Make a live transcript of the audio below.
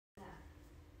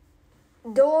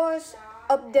Doors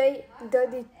update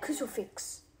the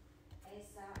crucifix.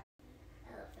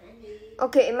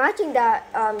 Okay, imagine that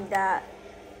that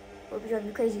would drive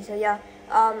you crazy. So yeah,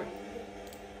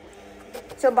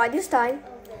 so by this time,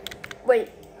 wait,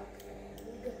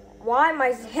 why my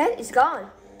head is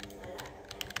gone?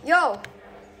 Yo,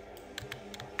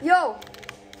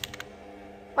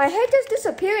 my head just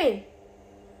disappearing.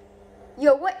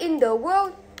 Yo, what in the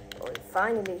world? Oh,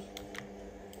 finally.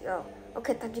 Yo,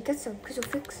 okay, time to get some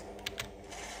crucifix.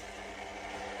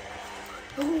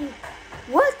 Oh,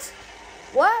 what?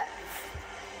 What?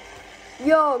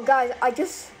 Yo, guys, I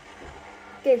just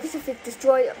get crucifix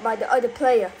destroyed by the other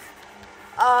player.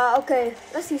 Okay,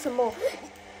 let's see some more.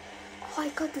 Oh, I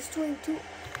got destroyed too.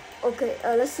 Okay,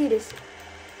 let's see this.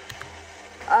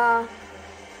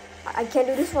 I can't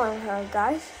do this one,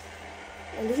 guys.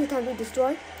 And this is time to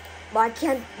destroy. But I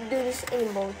can't do this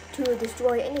anymore to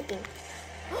destroy anything.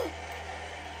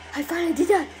 I finally did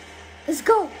that. Let's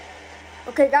go.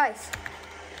 Okay, guys.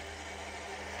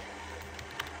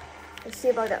 Let's see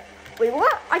about that. Wait,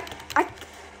 what? I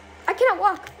cannot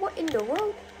walk. What in the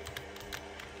world?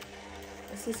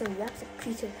 I see some laps of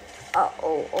creature.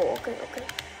 Okay.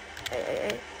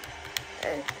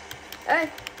 Hey,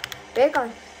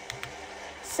 bacon.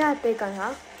 Sad bacon,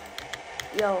 huh?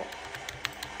 Yo.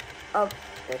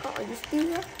 Bacon, are you still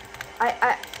here?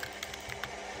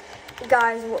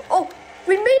 Guys, oh,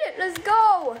 we made it. Let's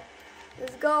go.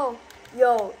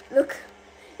 Yo, look.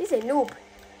 He's a noob,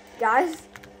 guys.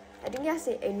 I think I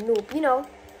say a noob. You know.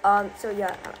 So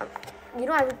yeah.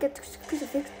 I would get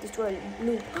crucifix destroy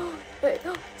noob. Wait,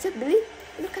 is that Billy?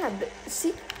 Look at that.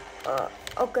 See?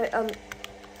 Okay.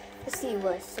 Let's see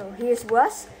Wes. So here's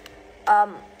Wes.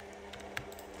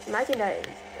 Imagine that.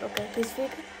 Okay, his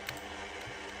figure.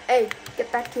 Hey,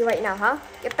 get back here right now, huh?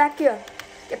 Get back here.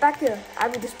 I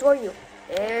will destroy you.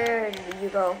 There you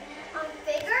go.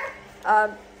 Figure?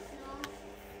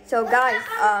 So guys,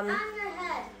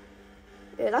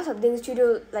 there are lots of things to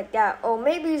do like that, or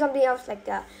maybe something else like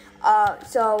that.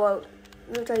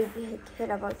 We'll try to hit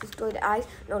about destroy the eyes.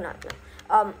 No,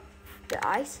 the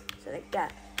eyes. So like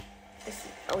that. Let's see.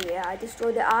 Oh yeah, I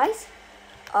destroyed the eyes.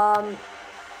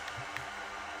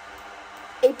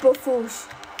 April Fools.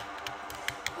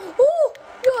 Oh,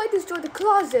 yo, I destroyed the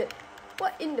closet.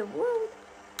 What in the world?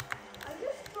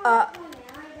 We're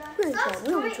in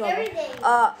trouble.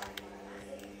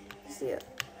 Let's see it.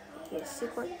 Okay,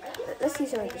 sick one. Let's see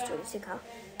someone destroy the sick, huh?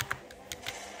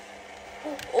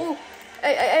 Oh,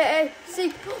 hey,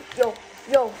 sick.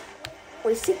 Yo.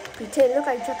 Wait, sick. Pretend. Look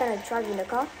like you're gonna drive in the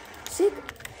car. Sick.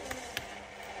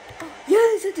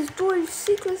 Yes, I destroyed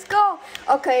sick. Let's go.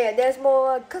 Okay, there's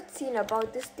more cutscene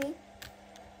about this thing.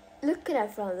 Look at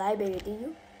that from library, do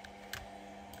you?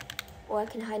 Or I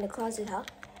can hide in the closet, huh?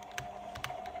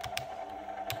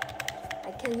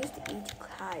 I can use the E to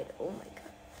hide. Oh my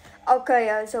god.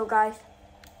 Okay, so guys,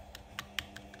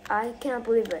 I cannot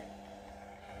believe it.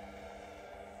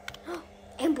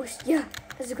 Ambush, yeah,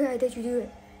 that's a great idea to do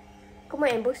it. Come on,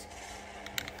 ambush.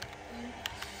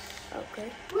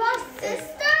 Okay. Ross,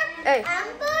 sister? Hey.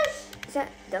 Ambush? Is that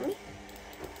dummy?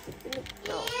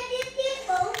 No.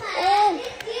 Oh.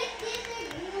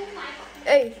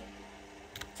 Hey.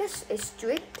 Just a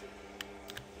strict.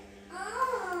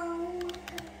 Oh.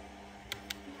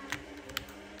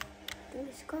 I think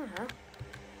it's gone, huh?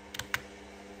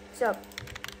 What's up?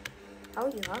 How are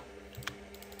you, huh?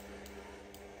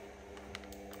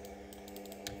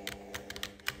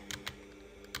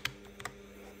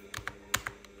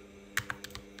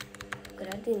 Okay,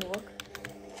 that didn't work.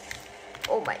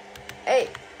 Oh my. Hey,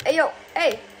 yo,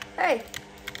 hey.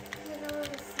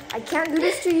 I can't do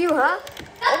this to you, huh?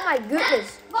 Oh my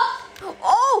goodness.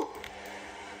 Oh!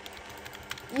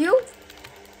 You?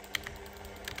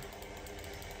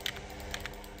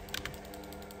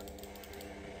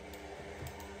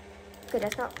 Okay,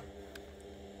 that's not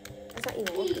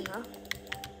even working, huh?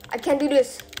 I can't do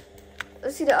this.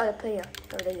 Let's see the other player.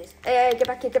 Oh, there he is. Hey, get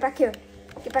back here.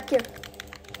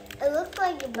 It looks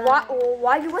like you're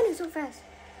Why are you running so fast?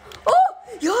 Oh!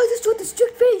 Yo, I just showed the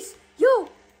strict face. Yo!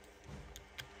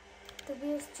 The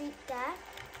weird street dad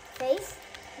face.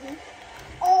 Mm-hmm.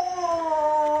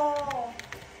 Oh!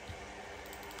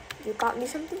 You got me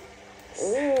something?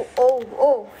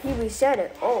 Oh, he reset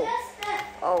it. Oh.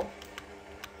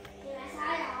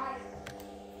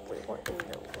 Wait, what in the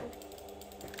world?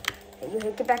 Hey,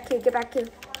 you get back here.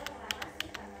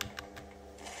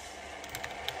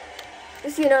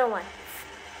 Let's see another one.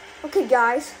 Okay,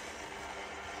 guys.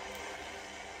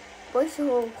 What's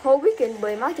the whole weekend?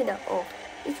 But imagine that. Oh,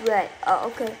 it's red.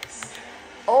 Okay.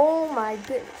 Oh my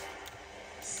goodness.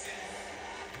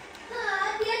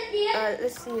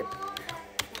 Let's see.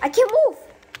 I can't move.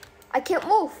 I can't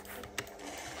move.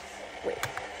 Wait.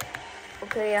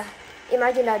 Okay, yeah.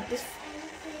 Imagine that this.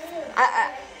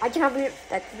 I cannot believe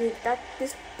that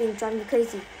this thing drives me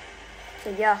crazy. So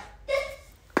yeah.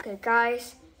 Okay,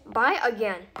 guys. Bye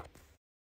again.